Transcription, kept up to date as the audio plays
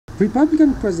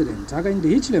Republican President HAKAINDE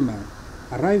HICHILEMA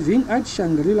arriving at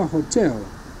Shangri-La Hotel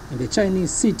in the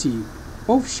Chinese city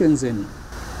of Shenzhen.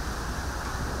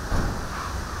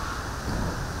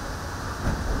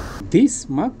 This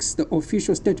marks the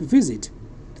official state visit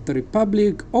to the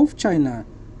Republic of China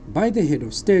by the head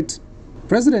of state.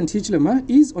 President Hichilema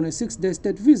is on a 6-day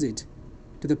state visit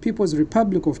to the People's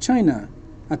Republic of China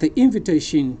at the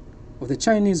invitation of the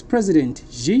Chinese President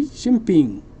Xi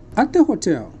Jinping. At the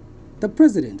hotel, the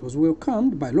president was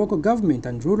welcomed by local government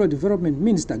and rural development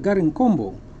minister Gary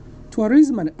Nkombo,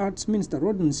 tourism and arts minister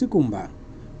Rodney Sikumba,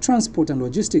 transport and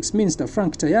logistics minister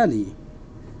Frank Tayali.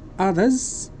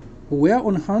 Others who were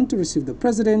on hand to receive the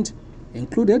president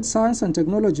included Science and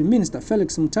Technology Minister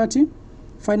Felix Mutati,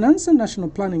 Finance and National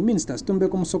Planning Minister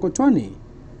Stumbeko Musokotwane,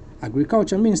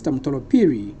 Agriculture Minister Mtolo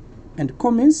Piri, and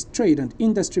Commerce, Trade and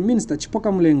Industry Minister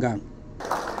Chipoka Mulenga.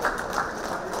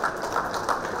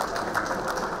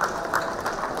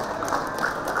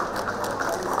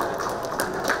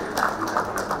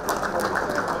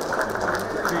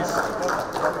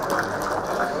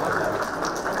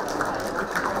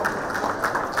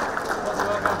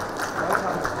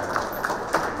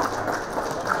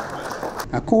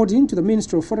 According to the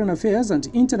Ministry of Foreign Affairs and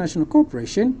International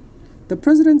Cooperation, the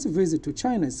President's visit to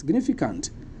China is significant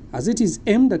as it is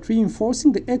aimed at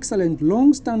reinforcing the excellent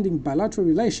long-standing bilateral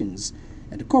relations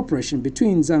and cooperation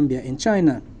between Zambia and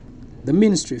China. The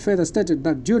ministry further stated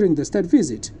that during the state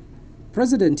visit,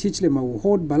 President Hichilema will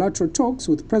hold bilateral talks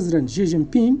with President Xi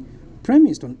Jinping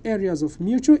premised on areas of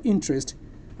mutual interest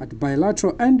at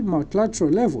bilateral and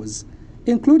multilateral levels,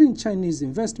 including Chinese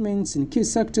investments in key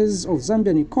sectors of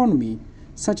Zambian economy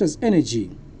such as energy,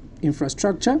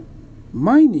 infrastructure,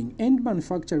 mining and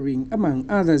manufacturing, among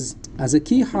others. As a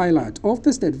key highlight of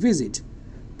the state visit,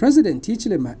 President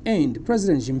Hichilema and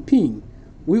President Jinping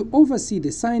will oversee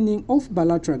the signing of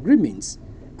bilateral agreements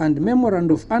and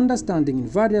memorandum of understanding in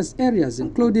various areas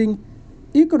including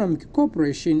economic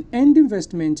cooperation and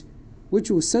investment, which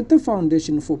will set the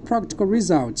foundation for practical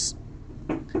results.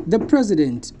 The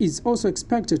President is also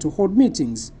expected to hold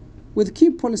meetings with key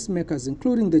policymakers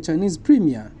including the Chinese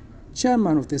Premier,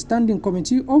 Chairman of the Standing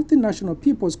Committee of the National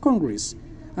People's Congress,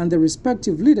 and the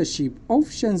respective leadership of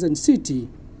Shenzhen City,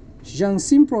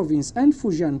 Jiangxi Province and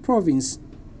Fujian Province.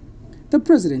 The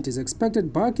President is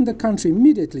expected back in the country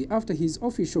immediately after his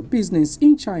official business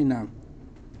in China.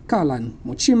 Kalan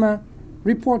Mochima,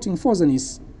 reporting for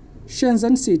Zanis,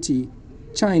 Shenzhen City,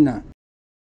 China.